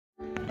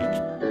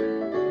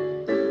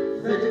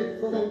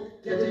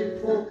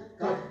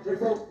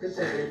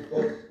city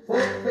folk.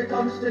 Folk for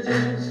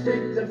Constitution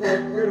Street and folk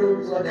for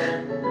Rules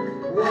Lane.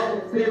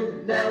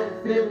 Wallfield,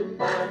 Nellfield,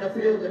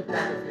 Bannerfield and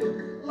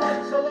Canterfield.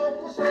 Lots of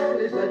local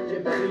stories that you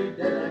may read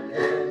in a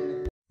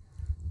can.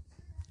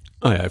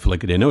 Aye, if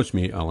like the announced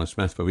me, Alan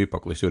Smith, for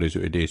Weepuckly Stories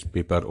of today's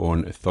paper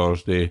on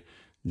Thursday,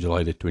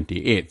 July the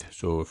 28th.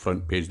 So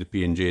front page of the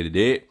P&J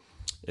today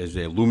is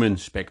a looming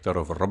spectre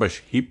of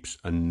rubbish heaps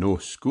and no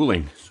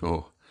schooling.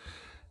 So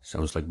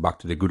sounds like back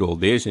to the good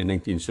old days in the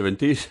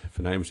 1970s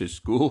when I was at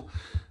school.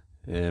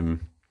 I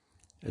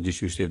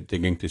just used to have to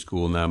go to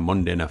school on a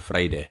Monday and a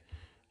Friday,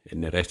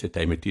 and the rest of the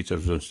time the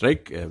teachers was on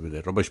strike,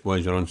 the rubbish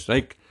boys were on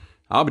strike,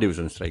 everybody was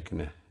on strike,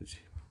 and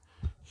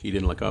he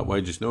didn't like that,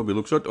 why just now, but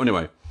looks out.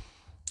 Anyway,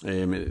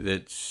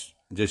 it's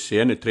just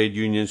saying the trade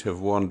unions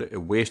have warned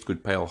waste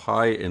could pile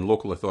high in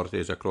local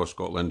authorities across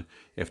Scotland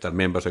if their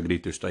members agree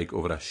to strike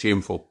over a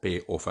shameful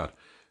pay offer.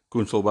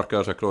 Council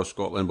workers across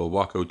Scotland will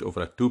walk out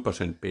over a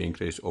 2% pay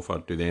increase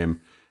offered to them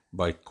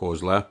by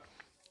COSLA,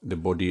 the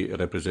body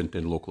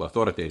representing local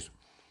authorities.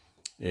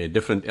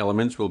 Different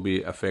elements will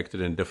be affected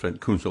in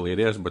different council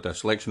areas, but a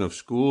selection of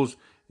schools,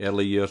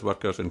 early years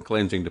workers and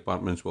cleansing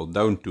departments will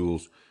down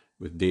tools,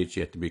 with dates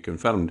yet to be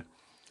confirmed.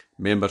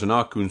 Members in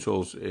our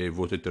councils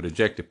voted to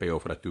reject the pay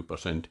offer at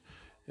 2%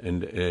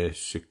 and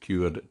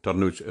secured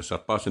turnouts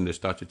surpassing the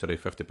statutory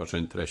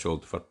 50%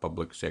 threshold for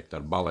public sector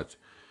ballots.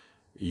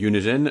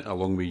 Unison,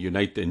 along with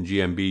Unite and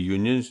GMB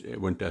unions,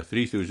 want a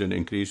 3,000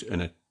 increase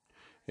and a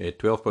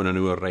 £12 an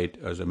hour rate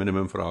as a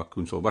minimum for our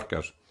council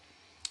workers.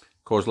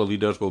 COSLA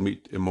leaders will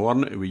meet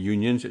tomorrow with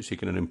unions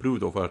seeking an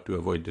improved offer to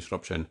avoid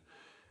disruption.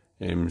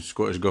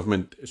 Scottish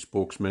Government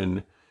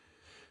spokesman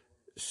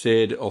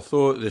said,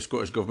 although the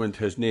Scottish Government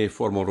has no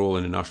formal role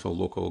in the national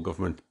local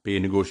government pay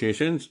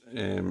negotiations,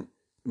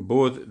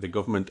 both the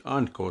Government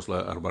and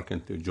COSLA are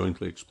working to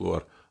jointly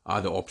explore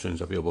other options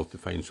available to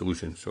find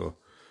solutions. So,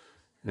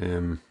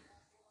 I'm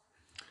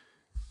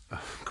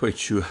quite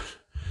sure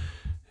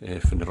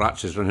if the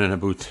rats is running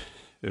about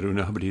around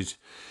everybody's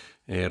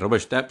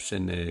rubbish tips,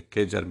 and the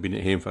kids are being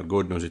at home for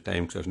God knows the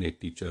time because there's no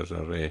teachers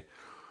or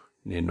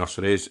no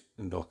nurseries,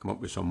 and they'll come up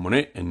with some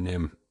money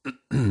and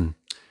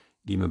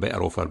give them a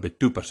better offer, but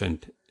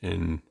 2%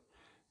 and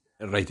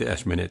right at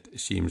this minute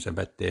seems a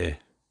bit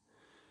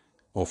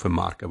off the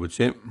mark, I would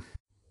say.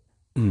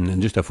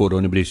 And just before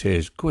anybody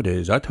says, God,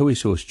 is that how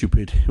he's so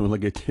stupid? We only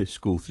get to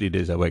school 3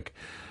 days a week.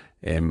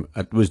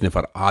 It wasn't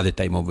for all the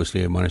time,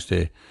 obviously. I managed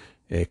to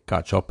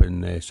catch up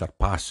and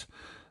surpass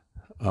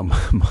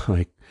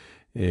my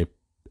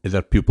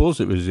other pupils.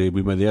 It was we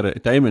were there at the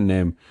time,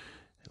 and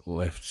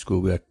left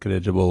school with a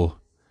credible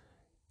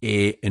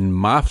A in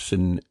maths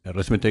and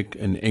arithmetic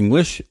and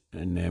English,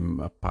 and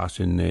a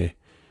pass in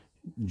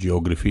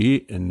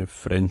geography and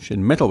French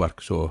and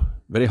metalwork. So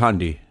very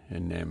handy.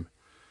 And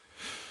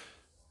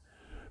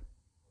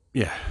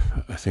yeah,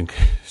 I think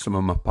some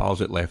of my pals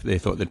that left, they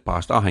thought they'd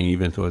passed everything,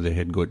 even though they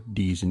had got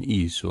D's and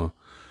E's. So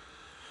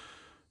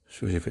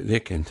shows if they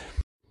can.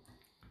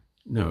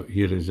 Now,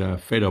 here is a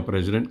fed-up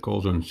resident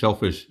calls on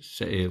selfish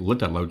city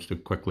litter louds to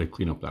quickly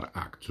clean up their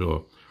act.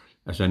 So,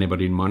 as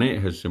anybody in money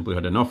has simply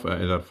had enough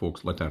of other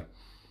folks' litter.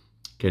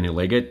 Kenny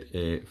Leggett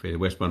for the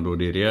Westbourne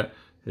Road area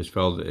has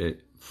filled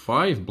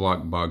 5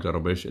 black bags of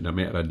rubbish in a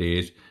matter of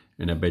days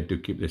in a bid to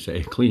keep the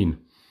city clean.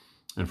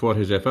 And for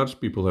his efforts,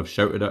 people have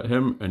shouted at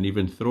him and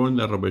even thrown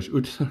their rubbish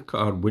out their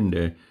car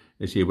window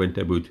as he went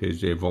about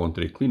his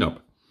voluntary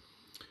clean-up.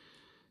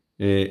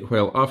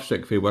 While off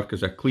sick for work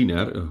as a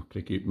cleaner,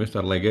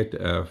 Mr. Leggett,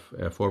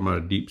 a former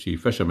deep-sea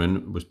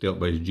fisherman, was told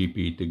by his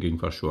GP to go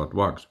for short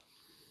walks.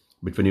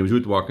 But when he was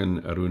out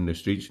walking around the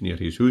streets near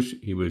his house,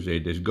 he was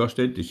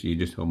disgusted to see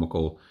just how much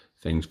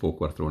things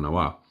folk were throwing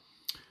away.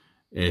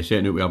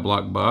 Setting out with a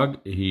black bag,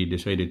 he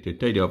decided to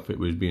tidy up what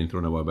was being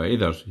thrown away by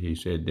others. He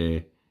said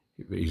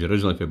he's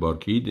originally from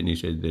Barkeed, and he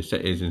said the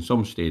city's in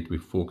some state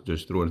with folk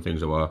just throwing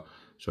things away,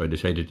 so I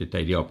decided to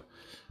tidy up.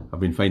 I've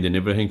been finding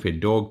everything from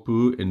dog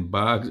poo in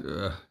bags,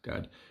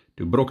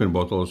 to broken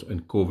bottles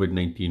and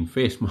COVID-19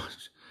 face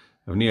masks.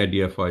 I've no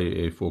idea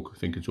if folk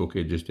think it's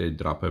okay just to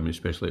drop him,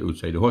 especially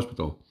outside the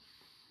hospital.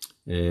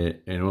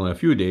 In only a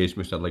few days,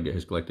 Mr. Leggett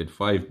has collected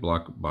 5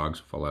 black bags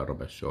full of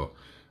rubbish. So,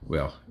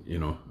 well,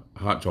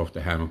 hats off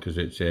to him, because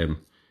it's,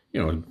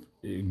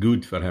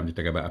 good for him to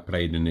take a bit of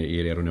pride in the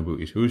area around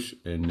about his house.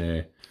 And,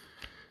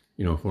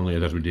 if only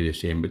others would do the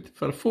same. But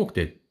for folk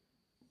to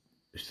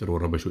throw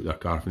rubbish out their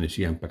car when they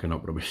see him picking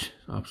up rubbish,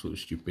 absolute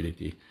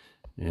stupidity.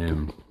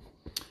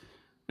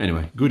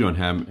 Anyway, good on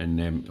him,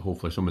 and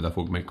hopefully some of the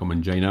folk might come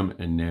and join him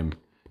and,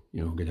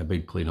 get a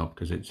big clean up,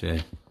 because it's,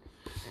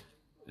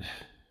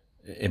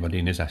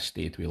 Aberdeen is a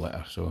state with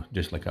litter, so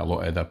just like a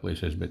lot of other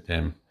places, but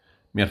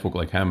mere folk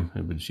like him,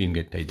 it would soon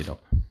get tidied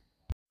up.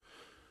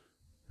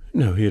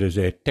 Now here is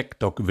a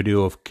TikTok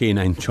video of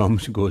canine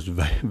chums goes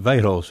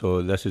viral.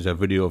 So this is a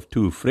video of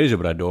 2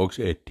 Fraserburgh dogs,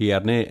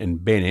 Tierney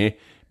and Benny,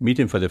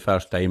 meeting for the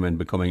first time and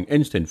becoming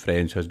instant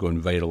friends has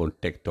gone viral on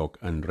TikTok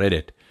and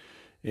Reddit.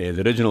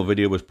 The original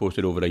video was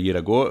posted over a year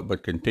ago,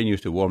 but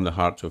continues to warm the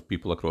hearts of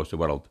people across the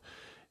world.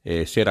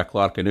 Sarah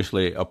Clark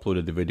initially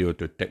uploaded the video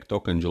to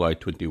TikTok in July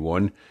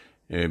 21,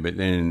 but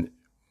then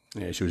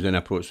she was then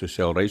approached to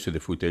sell rights to the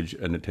footage,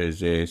 and it has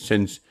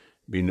since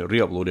been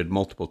re-uploaded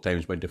multiple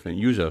times by different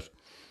users.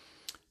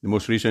 The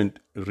most recent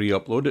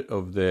re-upload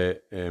of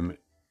the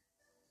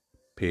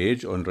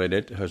page on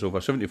Reddit has over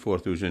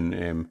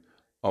 74,000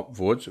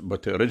 upvotes,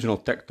 but the original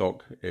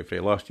TikTok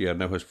for last year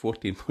now has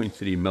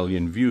 14.3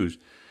 million views.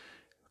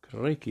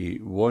 Crikey.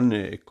 One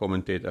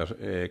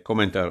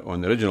commenter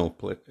on the original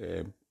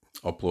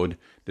upload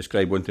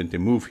described wanting to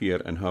move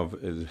here and have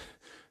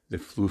the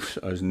floofs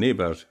as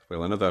neighbours,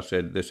 while another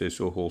said, "This is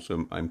so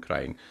wholesome, I'm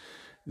crying."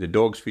 The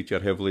dogs feature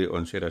heavily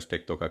on Sarah's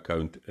TikTok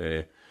account,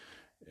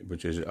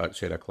 which is at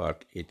Sarah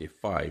Clark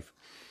 85.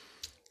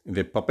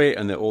 The puppy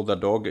and the older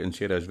dog in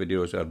Sarah's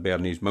videos are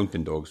Bernese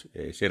mountain dogs.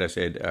 Sarah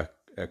said,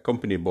 a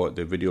company bought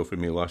the video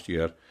from me last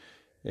year,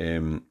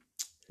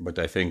 but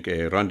I think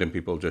random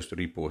people just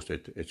repost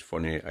it. It's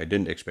funny. I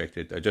didn't expect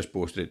it. I just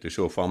posted it to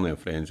show family and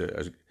friends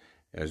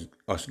as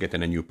us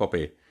getting a new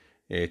puppy.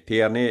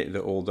 Tierney,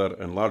 the older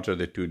and larger of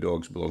the two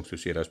dogs, belongs to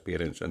Sarah's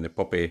parents, and the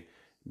puppy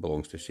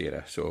belongs to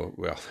Sarah. So,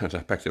 well, there's a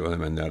picture of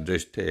them, and they're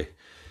just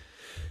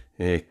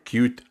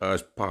cute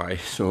as pie.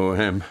 So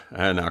I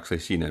hadn't actually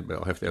seen it, but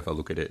I'll have to have a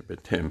look at it.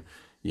 But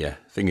yeah,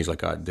 things like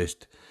that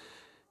just,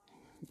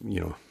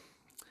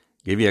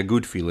 give you a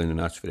good feeling, and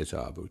that's what it's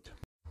all about.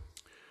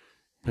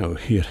 Now,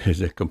 here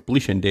is a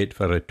completion date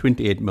for a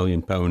 £28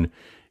 million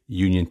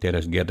Union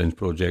Terrace Gardens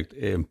project,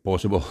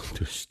 impossible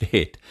to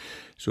state.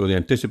 So the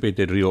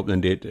anticipated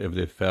reopening date of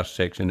the first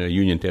section of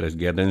Union Terrace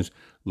Gardens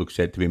looks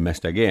set to be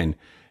missed again,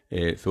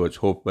 though it's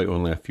hoped by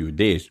only a few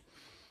days.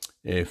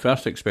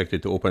 First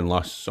expected to open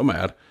last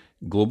summer,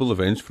 global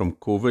events from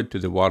COVID to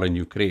the war in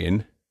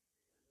Ukraine,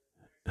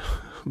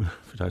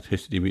 for that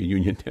history with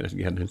Union Terrace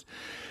Gardens,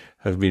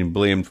 have been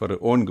blamed for the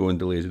ongoing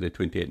delays of the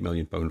 £28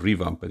 million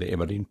revamp of the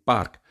Evergreen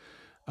Park.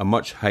 A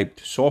much-hyped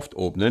soft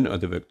opening of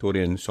the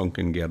Victorian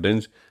sunken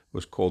gardens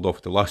was called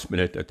off the last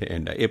minute at the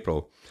end of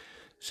April.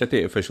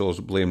 City officials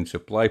blamed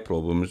supply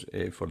problems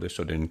for the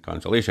sudden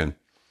cancellation.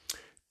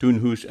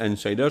 Toonhouse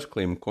insiders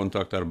claim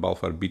contractor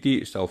Balfour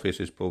Beatty still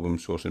faces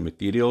problems sourcing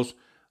materials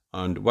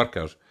and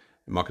workers,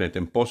 making it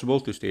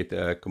impossible to state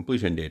a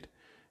completion date.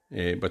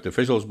 But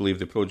officials believe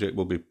the project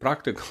will be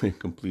practically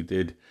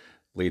completed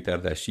later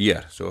this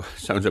year. So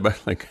sounds a bit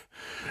like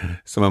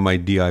some of my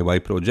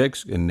DIY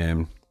projects.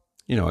 And,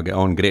 I get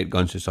on great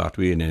guns to start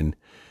with, and then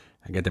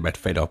I get a bit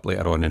fed up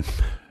later on, and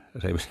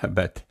I was a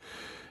bit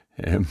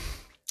a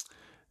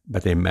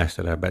mess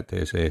or a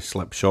bit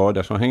slipshod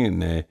or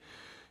something. And,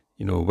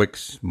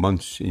 weeks,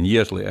 months and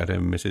years later,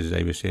 Mrs.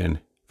 I was saying,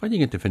 when are you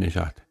going to finish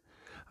that?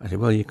 I said,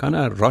 well, you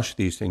can't rush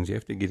these things. You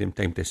have to give them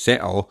time to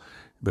settle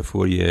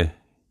before you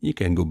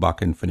can go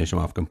back and finish them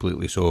off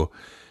completely. So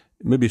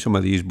maybe some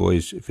of these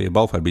boys, for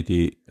Balfour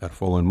Beatty, are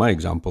following my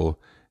example,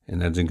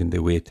 and they're thinking to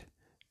wait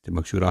to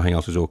make sure everything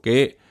else is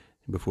okay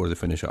before they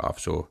finish it off.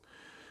 So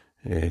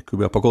could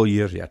be a couple of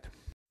years yet.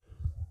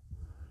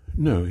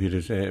 Now, here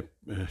is a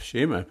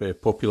shame, a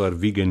popular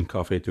vegan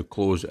cafe to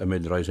close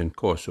amid rising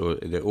costs. So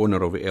the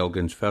owner of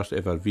Elgin's first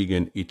ever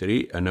vegan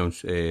eatery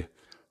announced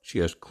she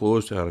has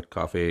closed her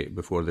cafe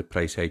before the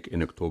price hike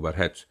in October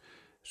hits.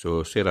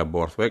 So Sarah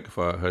Borthwick,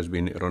 who has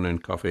been running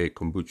Cafe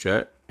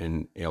Kombucha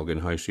in Elgin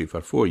High Street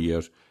for 4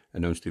 years,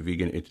 announced the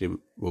vegan eatery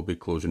will be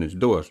closing its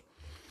doors.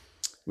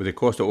 With the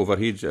cost of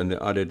overheads and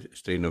the added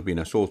strain of being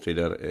a sole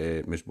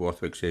trader, Ms.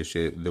 Borthwick says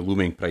the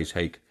looming price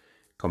hike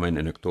coming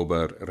in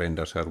October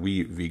renders her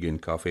wee vegan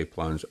cafe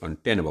plans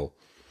untenable.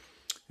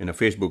 In a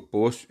Facebook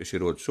post, she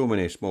wrote, "So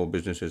many small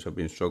businesses have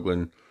been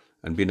struggling,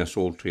 and being a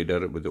sole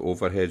trader with the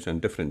overheads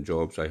and different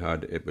jobs I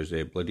had, it was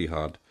bloody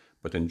hard,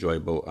 but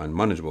enjoyable and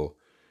manageable.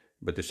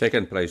 But the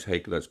second price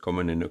hike that's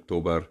coming in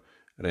October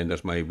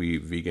renders my wee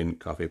vegan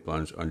cafe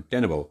plans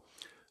untenable.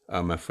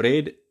 I'm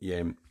afraid,"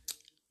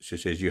 she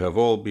says, "you have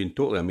all been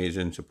totally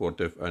amazing,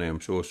 supportive, and I am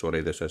so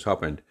sorry this has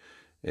happened."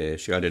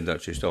 She added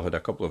that she still had a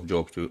couple of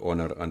jobs to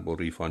honour and will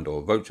refund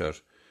all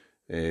vouchers.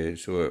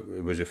 So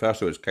it was the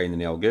first of its kind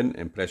in Elgin,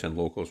 impressing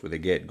locals with the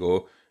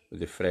get-go with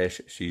the fresh,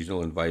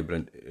 seasonal and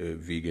vibrant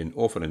vegan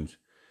offerings.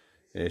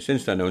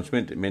 Since the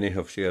announcement, many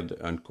have shared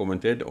and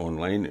commented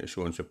online,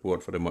 showing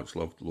support for the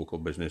much-loved local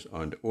business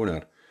and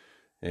owner.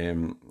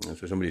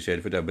 So somebody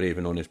said, "With a brave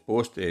and honest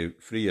post,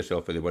 free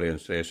yourself of the worry and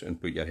stress and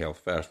put your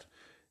health first.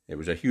 It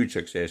was a huge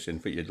success in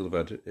what you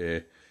delivered,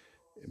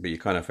 but you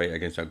can't fight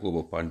against a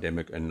global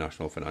pandemic and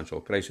national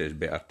financial crisis.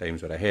 Better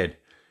times are ahead."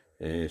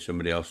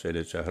 Somebody else said,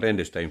 "It's a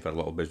horrendous time for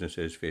little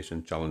businesses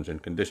facing challenging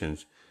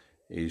conditions."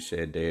 He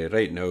said,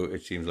 "Right now,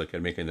 it seems like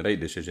you're making the right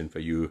decision for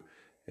you.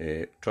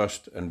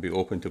 Trust and be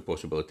open to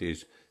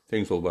possibilities.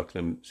 Things will work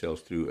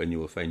themselves through and you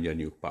will find your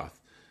new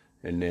path."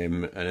 And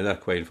another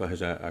client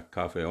has a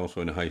cafe also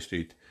in the high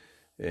street.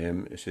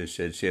 She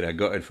said, "Sarah,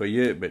 gutted for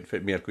you, but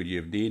what more could you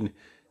have done?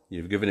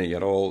 You've given it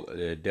your all,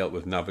 dealt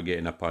with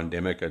navigating a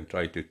pandemic and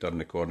tried to turn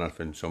the corner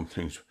when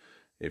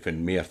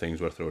more things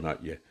were thrown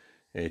at you.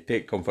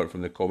 Take comfort from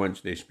the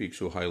comments. They speak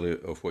so highly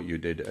of what you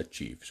did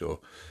achieve."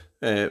 So,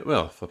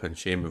 well, flipping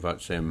shame if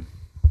that's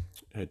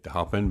it to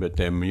happen, but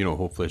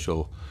hopefully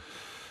she'll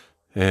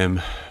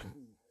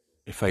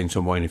find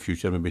someone in the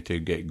future maybe to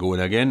get going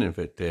again if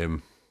it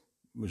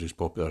was as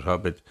popular as her.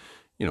 But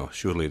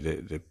surely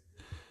the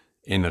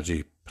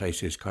energy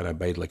prices can't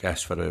abide like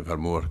this forever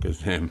more,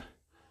 because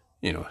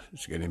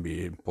it's going to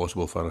be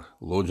impossible for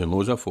loads and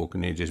loads of folk,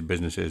 and not just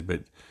businesses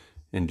but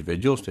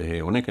individuals, to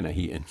own any kind of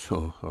heating.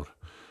 So,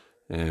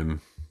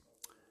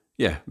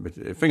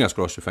 but fingers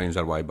crossed she finds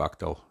her way back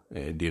to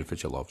doing what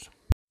she loves.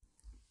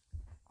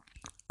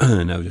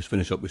 Now just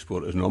finish up with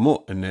sport as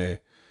normal, and the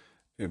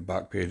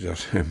back page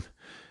there's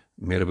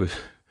more about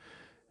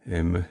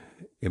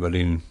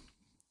Aberdeen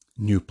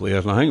new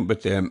players and I think,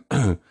 but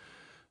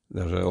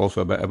there's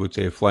also a bit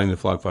about flying the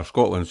flag for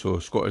Scotland. So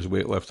Scottish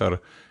weightlifter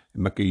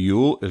Mickey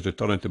Yule is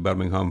returning to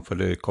Birmingham for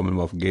the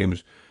Commonwealth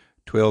Games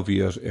 12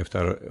 years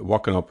after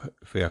waking up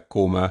from a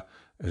coma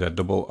as a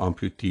double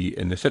amputee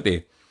in the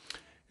city.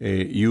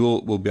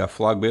 Yule will be a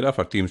flag bearer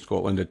for Team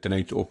Scotland at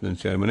tonight's opening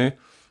ceremony,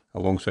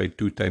 alongside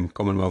two-time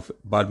Commonwealth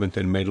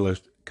badminton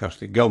medalist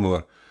Kirsty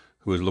Gilmore,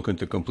 who is looking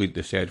to complete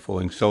the set,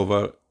 following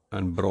silver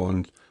and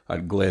bronze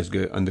at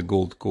Glasgow and the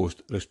Gold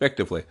Coast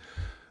respectively.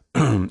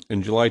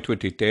 In July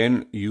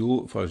 2010,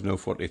 Yule, for his now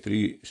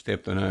 43,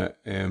 stepped on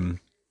a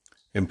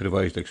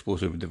improvised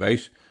explosive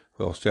device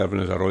while serving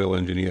as a Royal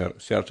Engineer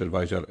search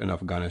advisor in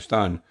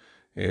Afghanistan,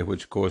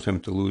 which caused him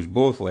to lose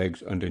both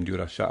legs and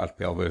endure a shattered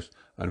pelvis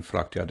and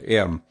fractured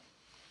arm.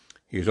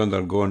 He has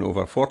undergone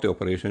over 40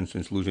 operations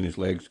since losing his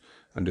legs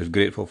and is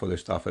grateful for the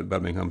staff at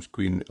Birmingham's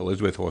Queen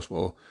Elizabeth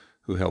Hospital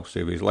who helped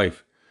save his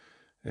life.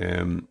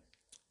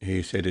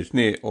 He said, "It's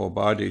not all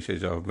bad." He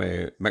says, "I've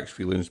mixed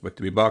feelings, but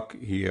to be back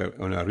here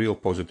on a real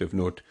positive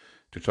note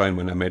to try and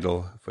win a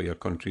medal for your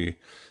country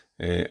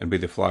and be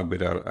the flag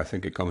bearer, I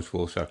think it comes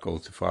full circle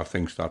to far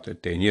things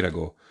started 10 years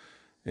ago.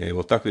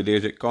 We'll take the day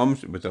as it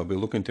comes, but I'll be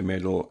looking to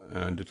medal,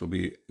 and it'll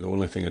be the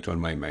only thing that's on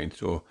my mind."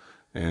 So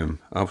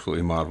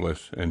absolutely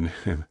marvellous, and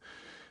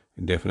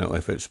definitely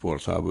fits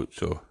sports habit.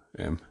 So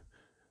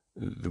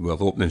the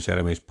opening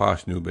ceremony is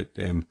past now, but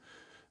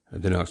I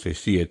didn't actually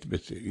see it,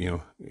 but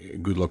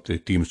good luck to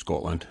Team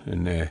Scotland,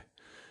 and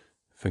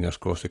fingers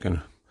crossed they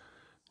can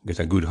get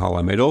a good haul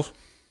of medals.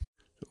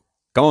 So,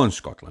 go on,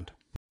 Scotland.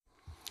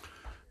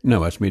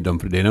 Now that's me done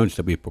for today now. Just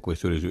a wee puckly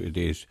stories out of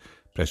today's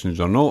Press and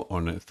Journal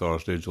on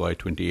Thursday, July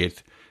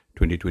 28th,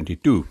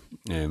 2022.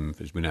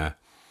 It's been a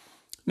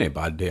not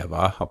bad day of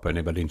up in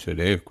Aberdeen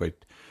today,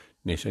 quite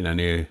nice and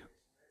any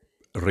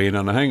rain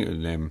or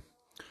anything, and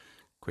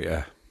quite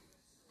a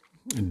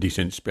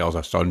decent spells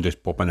of sun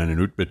just popping in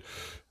and out, but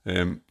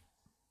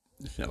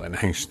it's not like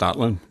anything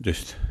startling,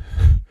 just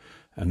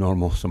a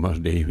normal summer's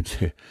day, you would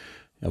say,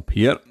 up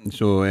here.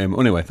 So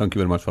anyway, thank you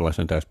very much for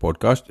listening to this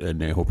podcast,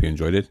 and I hope you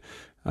enjoyed it.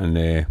 And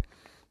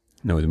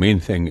now the main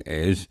thing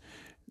is,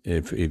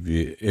 if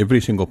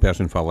every single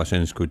person for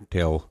listens could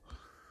tell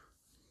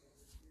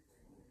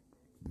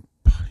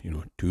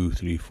 2,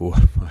 3, 4,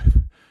 5,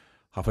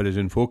 half a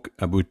dozen folk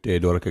about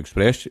Doric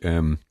Express,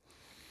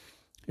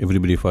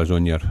 everybody was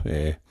on your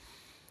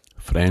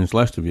friends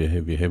list, if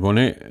you have on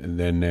it,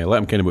 then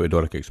let them know about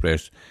Doric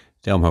Express,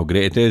 tell them how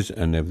great it is,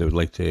 and if they would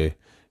like to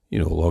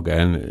log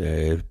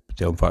in,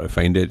 tell them how to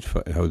find it,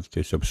 how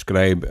to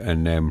subscribe,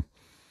 and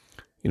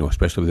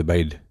especially if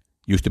they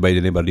used to bide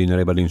in Aberdeen or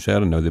Aberdeenshire,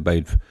 and now they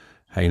bide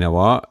high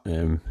Nawa,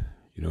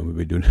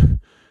 maybe doing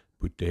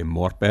put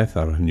Morpeth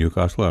or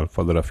Newcastle or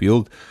further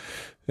afield.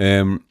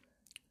 Let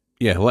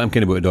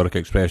them about Doric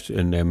Express,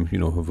 and if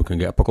we can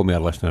get a couple more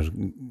listeners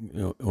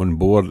on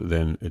board,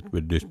 then it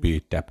would just be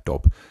tip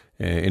top.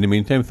 In the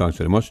meantime, thanks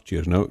very much.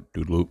 Cheers now.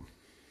 Toodaloo.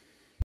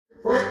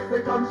 Folk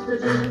the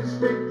Constitution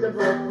speak the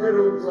folk the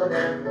rules of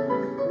them.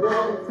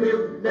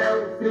 Wallfield,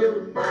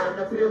 Nellfield,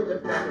 Manorfield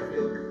and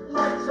Canterfield.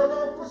 Lots of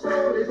local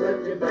stories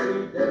that you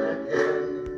made in a can.